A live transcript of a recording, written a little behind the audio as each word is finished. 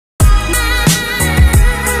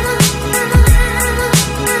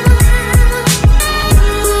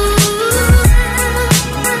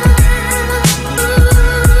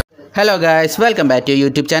Hello guys, welcome back to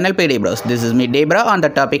YouTube channel PD Bros. This is me Debra on the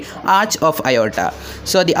topic arch of aorta.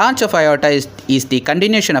 So the arch of aorta is the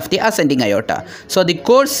continuation of the ascending aorta. So the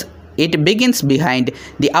course it begins behind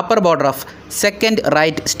the upper border of second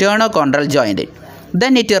right sternochondral joint.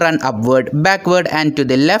 Then it runs upward, backward and to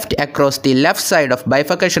the left across the left side of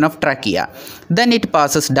bifurcation of trachea. Then it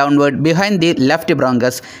passes downward behind the left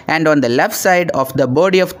bronchus and on the left side of the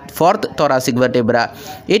body of fourth thoracic vertebra.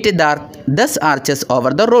 It thus arches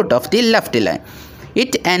over the root of the left line.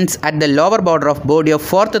 It ends at the lower border of body of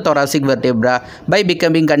fourth thoracic vertebra by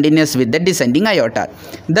becoming continuous with the descending aorta.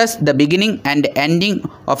 Thus, the beginning and ending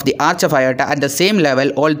of the arch of aorta at the same level,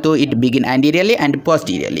 although it begin anteriorly and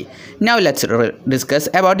posteriorly. Now, let's discuss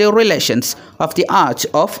about the relations of the arch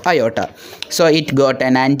of aorta. So, it got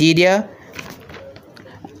an anterior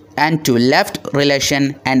and to left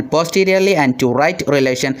relation and posteriorly and to right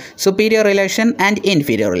relation, superior relation and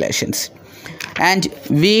inferior relations. And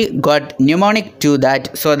we got mnemonic to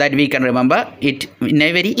that so that we can remember it in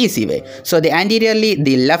a very easy way. So the anteriorly,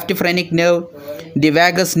 the left phrenic nerve, the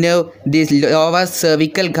vagus nerve, the lower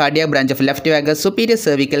cervical cardiac branch of left vagus, superior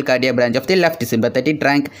cervical cardiac branch of the left sympathetic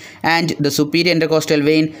trunk, and the superior intercostal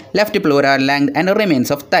vein, left pleural lung, and remains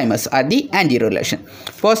of thymus are the anterior relation.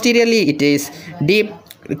 Posteriorly, it is deep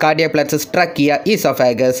cardiac plexus, trachea,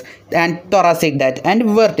 esophagus, and thoracic duct and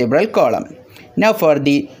vertebral column. Now for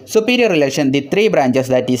the superior relation, the three branches,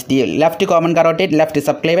 that is the left common carotid, left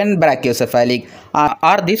subclavian and brachiocephalic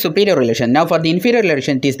are the superior relation. Now for the inferior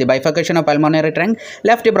relation, it is the bifurcation of pulmonary trunk,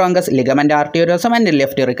 left bronchus, ligament arteriosum and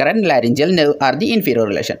left recurrent laryngeal nerve are the inferior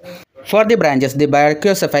relation. For the branches, the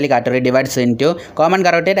brachiocephalic artery divides into common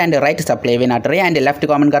carotid and right subclavian artery, and left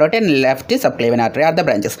common carotid and left subclavian artery are the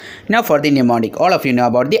branches. Now for the mnemonic, all of you know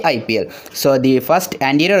about the IPL. So the first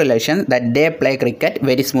anterior relation, that they play cricket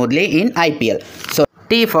very smoothly in IPL. So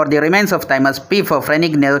T for the remains of thymus, P for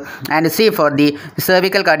phrenic nerve, and C for the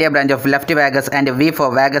cervical cardiac branch of left vagus, and V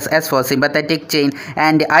for vagus, S for sympathetic chain,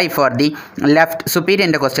 and I for the left superior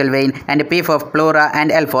intercostal vein, and P for pleura,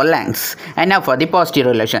 and L for lungs. And now for the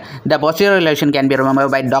posterior relation. The posterior relation can be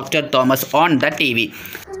remembered by Dr. Thomas on the TV.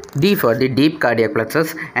 D for the deep cardiac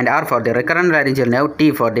plexus, and R for the recurrent laryngeal nerve,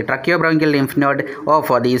 T for the tracheobronchial lymph node, O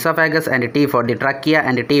for the esophagus, and T for the trachea,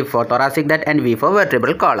 and T for thoracic duct, and V for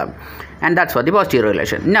vertebral column. And that's for the posterior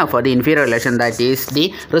relation. Now for the inferior relation, that is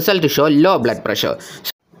the result to show low blood pressure.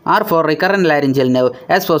 R for recurrent laryngeal nerve,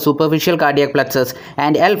 S for superficial cardiac plexus,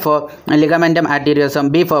 and L for ligamentum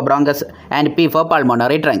arteriosum, B for bronchus, and P for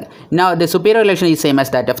pulmonary trunk. Now the superior relation is same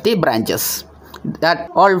as that of the branches.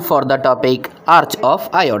 That all for the topic arch of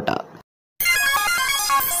aorta.